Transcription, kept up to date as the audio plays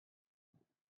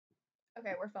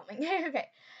Okay, we're filming. Okay.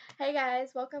 Hey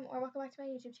guys, welcome back to my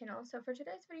YouTube channel. So for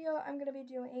today's video, I'm gonna be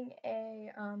doing a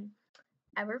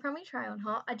Abercrombie try on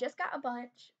haul. I just got a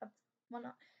bunch of I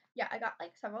got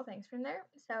like several things from there.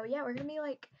 So yeah, we're gonna be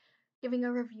like giving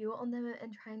a review on them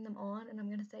and trying them on, and I'm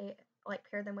gonna say like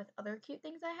pair them with other cute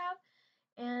things I have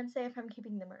and say if I'm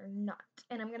keeping them or not.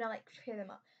 And I'm gonna like pair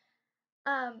them up.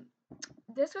 Um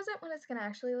this wasn't what it's gonna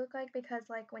actually look like because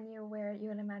like when you wear it you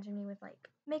would imagine me with like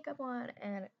makeup on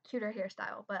and cuter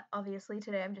hairstyle, but obviously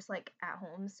today I'm just like at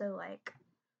home, so like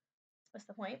what's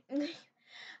the point?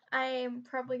 I'm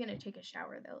probably gonna take a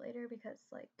shower though later because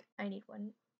like I need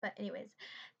one. But anyways,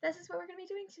 this is what we're gonna be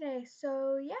doing today.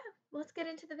 So yeah, let's get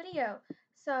into the video.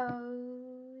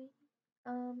 So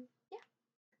yeah,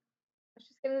 let's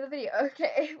just get into the video.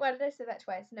 Okay, why did I say that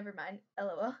twice? Never mind.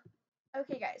 LOL.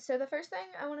 Okay guys, so the first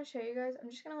thing I want to show you guys, I'm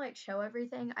just gonna like show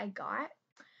everything I got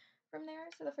from there.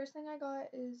 So the first thing I got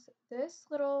is this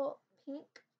little pink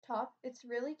top. It's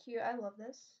really cute. I love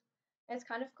this. It's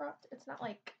kind of cropped. It's not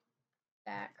like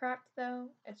that cropped though.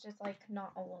 It's just like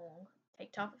not a long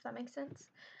tank top, if that makes sense.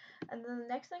 And then the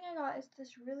next thing I got is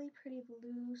this really pretty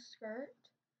blue skirt.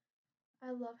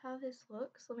 I love how this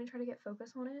looks. Let me try to get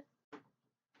focus on it.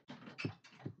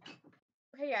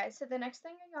 Okay guys, so the next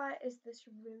thing I got is this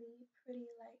really pretty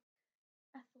like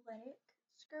athletic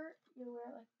skirt. You wear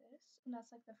it like this, and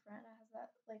that's like the front. It has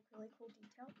that like really cool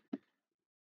detail.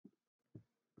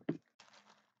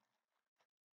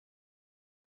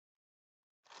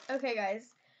 Okay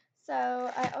guys,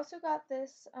 so I also got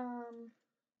this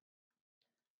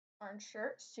orange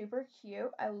shirt, super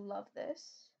cute. I love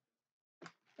this.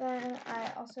 Then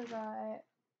I also got,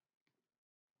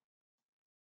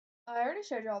 I already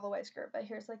showed you all the white skirt, but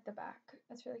here's like the back.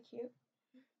 That's really cute.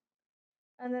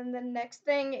 And then the next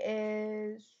thing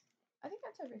is, I think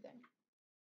that's everything.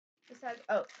 Besides,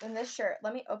 oh, and this shirt.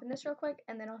 Let me open this real quick,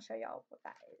 and then I'll show y'all what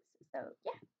that is. So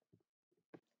yeah,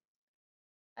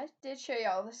 I did show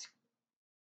y'all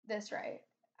this right.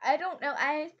 I don't know.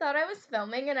 I thought I was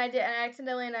filming, and I did, and I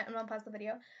accidentally and I'm gonna pause the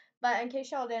video. But in case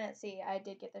y'all didn't see, I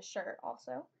did get this shirt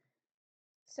also.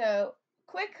 So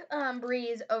quick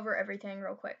breeze over everything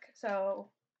real quick.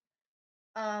 So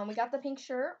we got the pink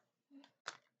shirt.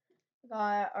 We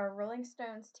got our Rolling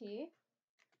Stones tee.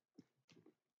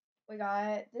 We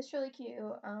got this really cute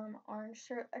orange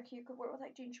shirt that you could wear with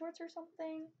like jean shorts or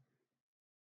something.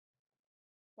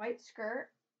 White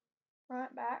skirt,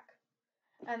 front, back,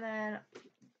 and then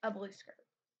a blue skirt.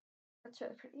 That's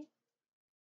really pretty.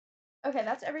 Okay,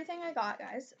 that's everything I got,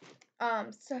 guys.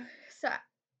 So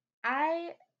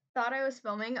I thought I was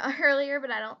filming earlier,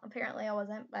 but apparently I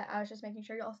wasn't, but I was just making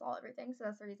sure y'all saw everything, so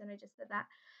that's the reason I just did that.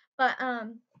 But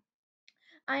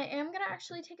I am gonna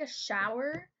actually take a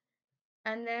shower,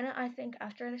 and then I think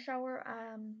after the shower,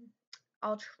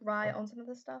 I'll try on some of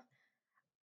this stuff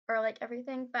or like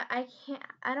everything, but I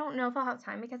don't know if I'll have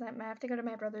time because I might have to go to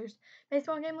my brother's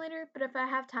baseball game later, but if I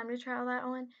have time to try all that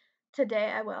on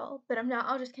today, I will, but if not,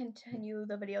 I'll just continue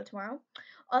the video tomorrow.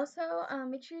 Also,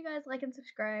 make sure you guys like and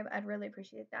subscribe. I'd really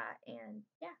appreciate that, and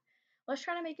yeah, let's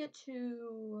try to make it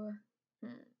to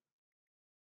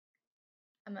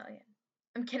a million.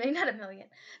 I'm kidding, not a million.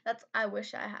 I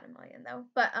wish I had a million though,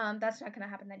 but that's not gonna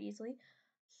happen that easily.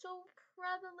 So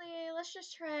probably let's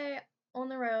just try on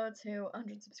the road to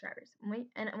 100 subscribers. When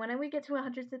we get to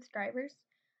 100 subscribers,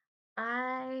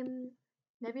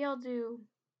 maybe I'll do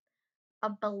a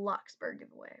Bloxburg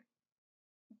giveaway.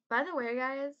 By the way,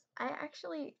 guys, I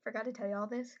actually forgot to tell you all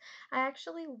this. I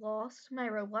actually lost my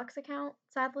Roblox account,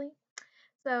 sadly.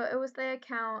 So it was the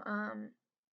account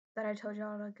that I told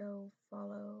y'all to go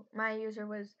follow. My user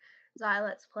was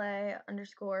 @Let's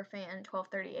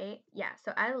Play_fan1238. Yeah,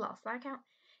 so I lost that account.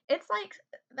 It's like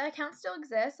the account still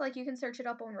exists. Like you can search it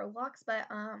up on Roblox, but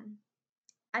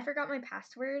I forgot my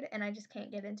password and I just can't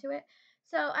get into it.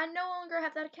 So I no longer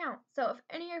have that account. So if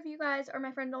any of you guys are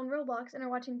my friend on Roblox and are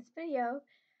watching this video,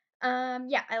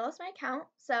 yeah, I lost my account.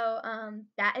 So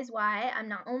that is why I'm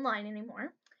not online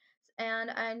anymore.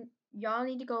 And y'all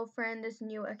need to go friend this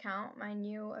new account. My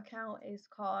new account is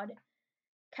called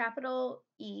capital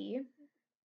E,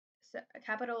 so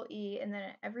capital E, and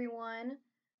then everyone,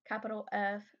 capital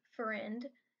F, friend,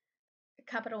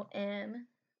 capital M,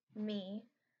 me,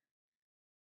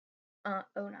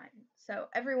 09. So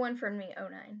everyone friend me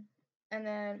 09. And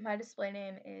then my display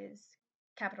name is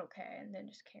capital K and then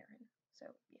just Karen.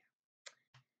 So yeah.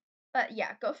 But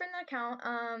yeah, go friend that account.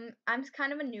 I'm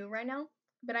kind of a new right now,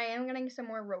 but I am getting some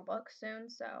more Robux soon,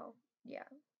 so yeah.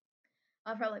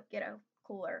 I'll probably get a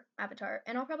cooler avatar.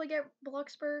 And I'll probably get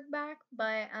Bloxburg back,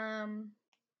 but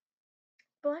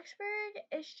Bloxburg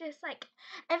is just like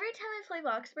every time I play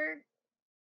Bloxburg,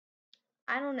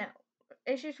 I don't know.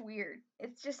 it's just weird.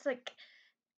 It's just like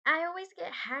I always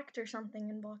get hacked or something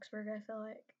in Bloxburg, I feel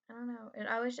like. I don't know.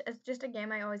 It's just a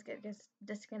game I always get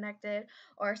disconnected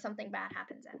or something bad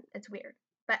happens in. It's weird.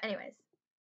 But anyways,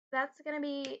 that's gonna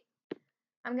be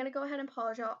I'm gonna go ahead and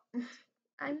pause y'all.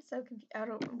 I'm so confused. I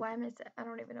don't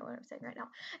even know what I'm saying right now.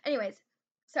 Anyways,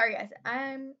 sorry guys.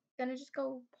 I'm gonna just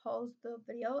go pause the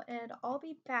video and I'll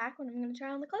be back when I'm gonna try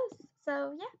on the clothes.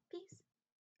 So yeah, peace.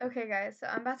 Okay guys, so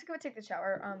I'm about to go take the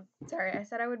shower. Sorry, I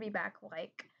said I would be back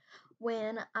like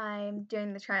when I'm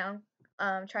doing the trying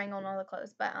on all the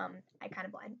clothes, but I kind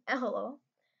of lied. Hello.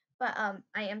 But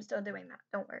I am still doing that.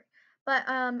 Don't worry. But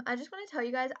I just want to tell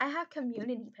you guys I have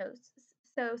community posts.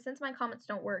 So since my comments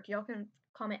don't work, y'all can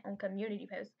comment on community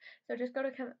posts. So just go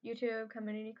to YouTube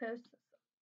community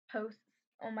posts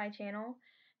on my channel,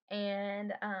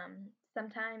 and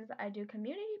sometimes I do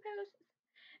community posts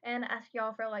and ask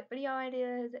y'all for like video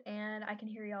ideas, and I can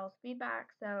hear y'all's feedback.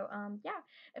 So yeah,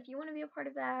 if you want to be a part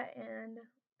of that and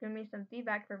give me some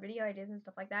feedback for video ideas and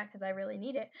stuff like that, because I really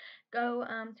need it, go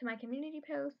to my community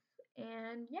posts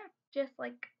and yeah, just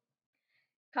like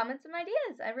comment some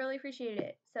ideas. I really appreciate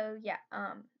it. So yeah,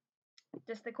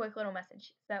 just a quick little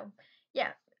message. So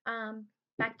yeah,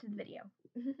 back to the video.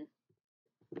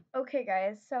 Okay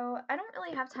guys, so I don't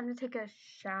really have time to take a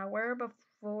shower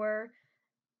before,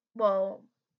 well,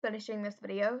 finishing this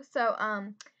video. So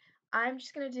I'm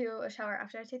just gonna do a shower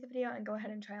after I take the video and go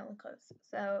ahead and try on the clothes.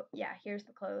 So yeah, here's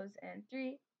the clothes in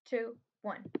 3, 2,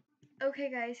 1. Okay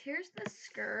guys, here's the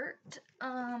skirt.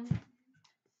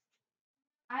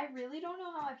 I really don't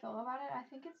know how I feel about it. I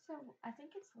think it's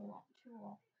long, too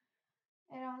long.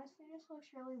 It honestly just looks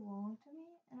really long to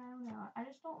me, and I don't know. I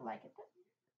just don't like it.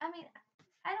 I mean,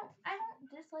 I don't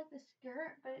dislike the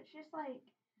skirt, but it's just like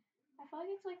I feel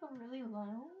like it's like a really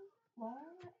long,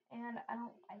 and I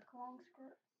don't like long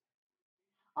skirts.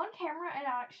 On camera, it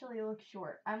actually looks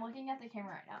short. I'm looking at the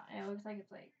camera right now, and it looks like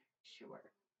it's like short,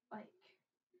 like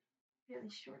really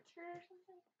short skirt or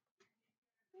something.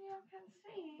 You can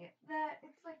see that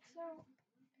it's like so.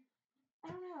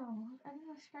 I don't know. I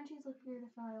think the scrunchies look weird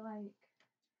if I like.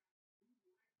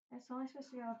 It's only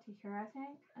supposed to go up to here, I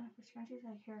think. And if the scrunchies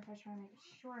like here, if I try to make it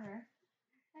shorter.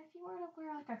 And if you were to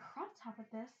wear like a crop top with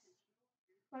this,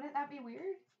 wouldn't that be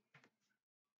weird?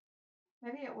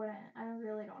 Maybe it wouldn't. I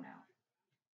really don't know.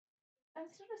 I'm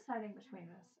still deciding between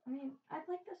this. I mean, I'd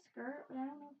like the skirt, but I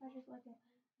don't know if I just like it.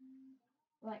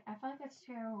 Like, I feel like it's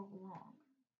too long.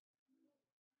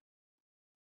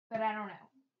 But I don't know.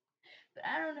 But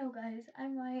I don't know, guys. I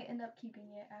might end up keeping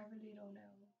it. I really don't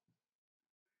know.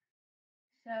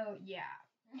 So, yeah.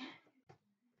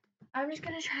 I'm just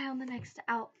gonna try on the next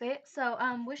outfit. So,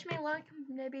 wish me luck.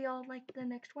 Maybe I'll like the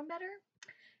next one better.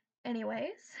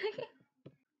 Anyways.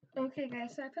 Okay,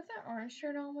 guys, so I put that orange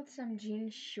shirt on with some jean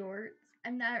shorts.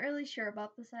 I'm not really sure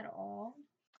about this at all.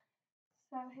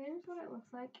 So here's what it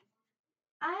looks like.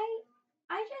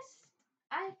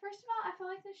 First of all, I feel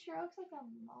like this shirt looks like a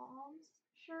mom's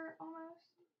shirt almost.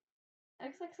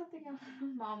 It looks like something a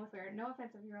mom would wear. No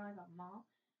offense if you're like a mom,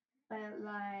 but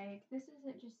like this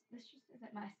just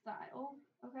isn't my style.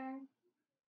 Okay,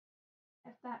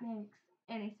 if that makes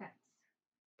any sense.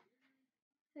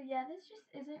 So yeah, this just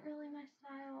isn't really my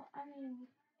style. I mean,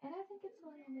 and I think it's a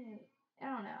little bit. I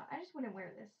don't know. I just wouldn't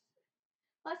wear this.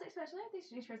 Plus, especially with these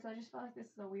t-shirts, I just feel like this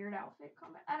is a weird outfit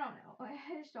comment. I don't know.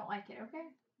 I just don't like it. Okay.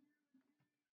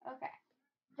 Okay.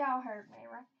 Y'all heard me,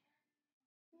 right?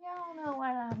 Y'all know what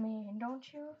I mean, don't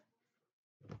you?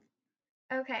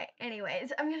 Okay,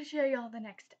 anyways, I'm gonna show y'all the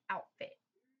next outfit.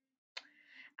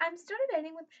 I'm still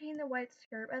debating between the white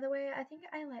skirt, by the way. I think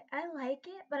I like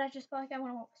it, but I just feel like I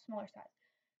want a smaller size.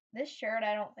 This shirt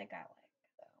I don't think I like,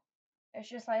 though. It's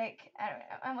just like, I don't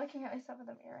know. I'm looking at myself in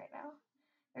the mirror right now.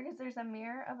 Because there's a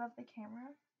mirror above the camera.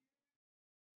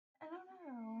 I don't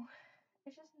know.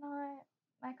 It's just not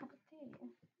my cup of tea.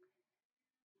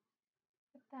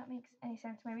 If that makes any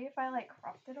sense. Maybe if I like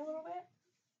cropped it a little bit.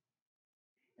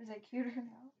 Is it cuter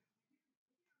now?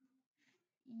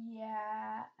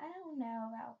 Yeah, I don't know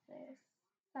about this.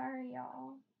 Sorry,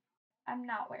 y'all. I'm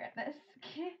not wearing this.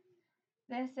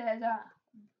 This is a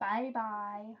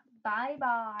bye-bye.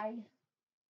 Bye-bye.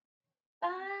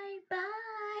 Bye-bye.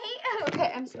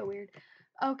 Okay, I'm so weird.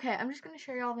 Okay, I'm just going to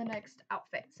show y'all the next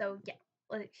outfit. So, yeah,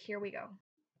 here we go.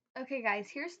 Okay, guys,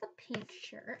 here's the pink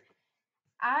shirt.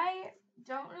 I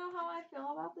don't know how I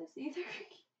feel about this either.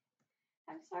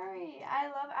 I'm sorry. I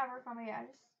love Abercrombie.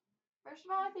 First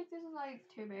of all, I think this is like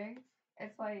too big.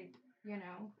 It's like,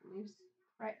 leaves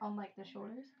right on like the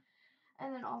shoulders.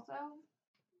 And then also,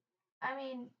 I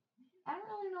mean, I don't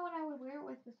really know what I would wear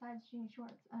with besides jean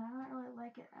shorts. And I don't really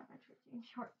like it that much with jean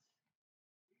shorts.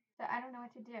 So I don't know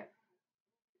what to do.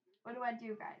 What do I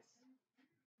do, guys?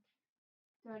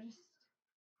 Do I just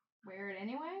wear it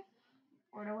anyway?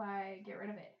 Or do I get rid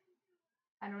of it?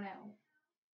 I don't know.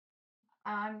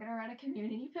 I'm gonna write a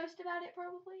community post about it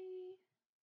probably.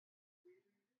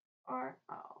 Or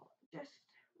I'll just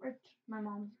my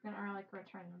mom's gonna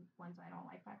return the ones I don't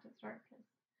like back to the store because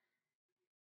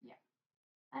yeah.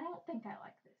 I don't think I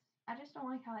like this. I just don't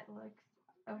like how it looks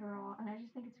overall, and I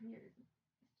just think it's weird.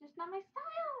 It's just not my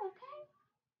style, okay?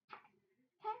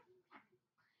 Okay?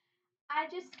 I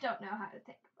just don't know how to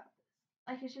think about this.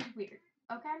 Like, it's just weird,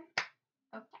 okay?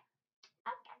 Okay.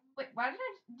 Okay. Wait, why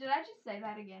did I just say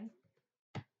that again?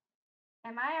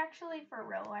 Am I actually for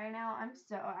real right now? I'm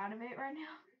so out of it right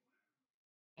now.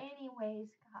 Anyways,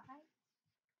 guys.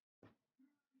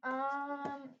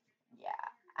 Yeah.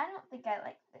 I don't think I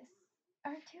like this.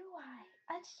 Or do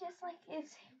I? It's just like,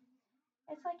 it's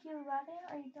like you love it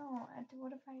or you don't.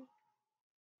 What if I...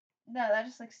 No, that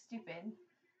just looks stupid.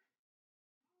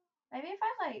 Maybe if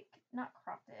I, not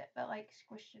cropped it, but,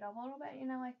 squished it up a little bit,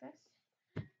 like this.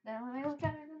 Then let me look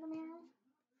at it in the mirror.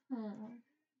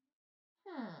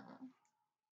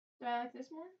 Do I like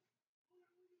this more?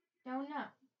 Don't know.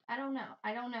 I don't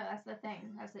know. That's the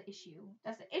thing. That's the issue.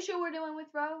 That's the issue we're dealing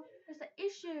with, bro. That's the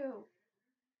issue.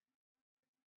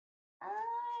 I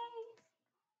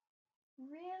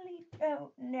really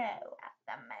don't know at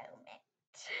the moment.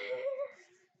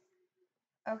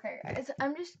 Okay, guys.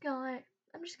 I'm just gonna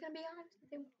be honest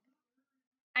with you.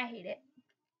 I hate it.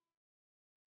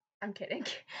 I'm kidding.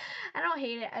 I don't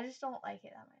hate it. I just don't like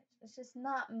it that much. It's just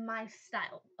not my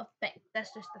style of thing.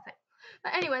 That's just the thing.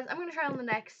 But anyways, I'm gonna try on the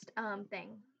next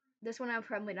thing. This one I'm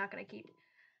probably not gonna keep.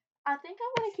 I think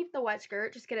I want to keep the white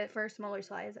skirt, just get it for a smaller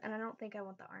size, and I don't think I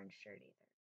want the orange shirt either.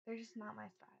 They're just not my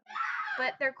style.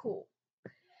 But they're cool.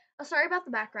 Oh, sorry about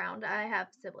the background. I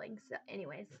have siblings. So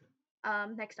anyways,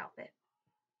 next outfit.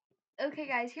 Okay,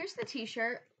 guys, here's the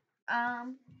t-shirt.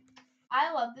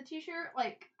 I love the t-shirt.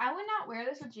 I would not wear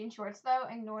this with jean shorts, though.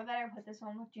 Ignore that I put this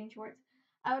on with jean shorts.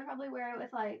 I would probably wear it with,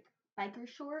 biker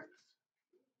shorts.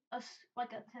 A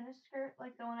tennis skirt,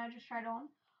 like the one I just tried on.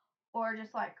 Or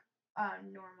just,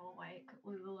 normal,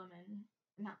 Lululemon.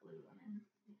 Not Lululemon.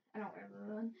 I don't wear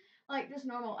Lululemon. Just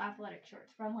normal athletic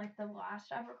shorts from, the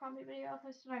last Abercrombie video I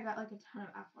posted. I got, a ton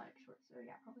of athletic shorts. So,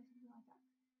 yeah, probably something like that.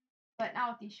 But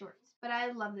not with these shorts. But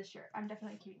I love this shirt. I'm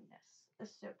definitely keeping this.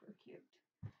 It's super cute.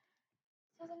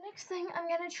 So the next thing I'm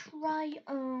gonna try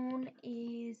on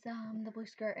is the blue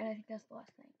skirt, and I think that's the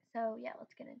last thing. So yeah,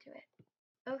 let's get into it.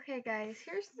 Okay, guys,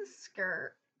 here's the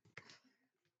skirt.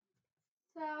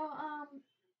 So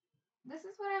this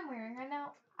is what I'm wearing right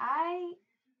now. I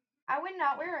would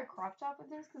not wear a crop top with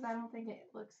this because I don't think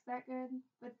it looks that good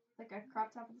with a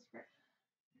crop top with a skirt.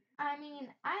 I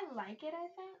mean, I like it. I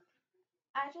think.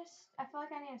 I feel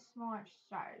like I need a smaller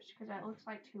size because it looks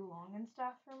too long and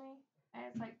stuff for me, and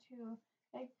it's too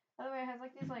big. By the way, it has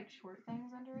these short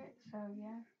things under it, so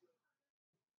yeah.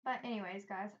 But anyways,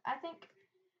 guys, I think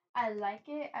I like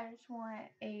it. I just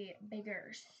want a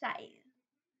bigger size.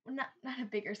 Not a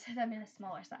bigger size. I mean a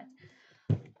smaller size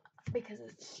because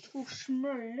it's too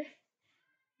small.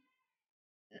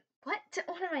 What?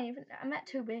 What am I even? I'm at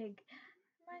too big.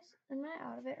 Am I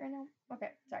out of it right now?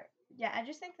 Okay, sorry. Yeah, I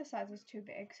just think the size is too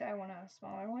big, so I want a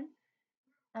smaller one.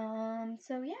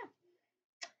 So yeah.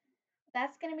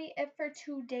 That's going to be it for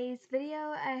today's video.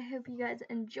 I hope you guys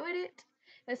enjoyed it.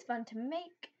 It was fun to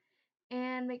make.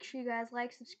 And make sure you guys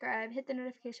like, subscribe, hit the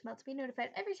notification bell to be notified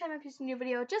every time I post a new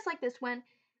video just like this one.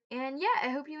 And yeah, I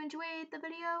hope you enjoyed the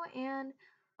video. And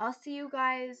I'll see you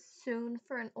guys soon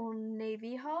for an Old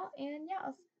Navy haul. And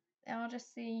yeah, I'll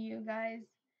just see you guys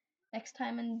next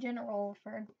time in general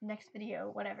for next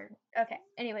video, whatever. Okay,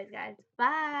 anyways, guys,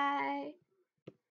 bye.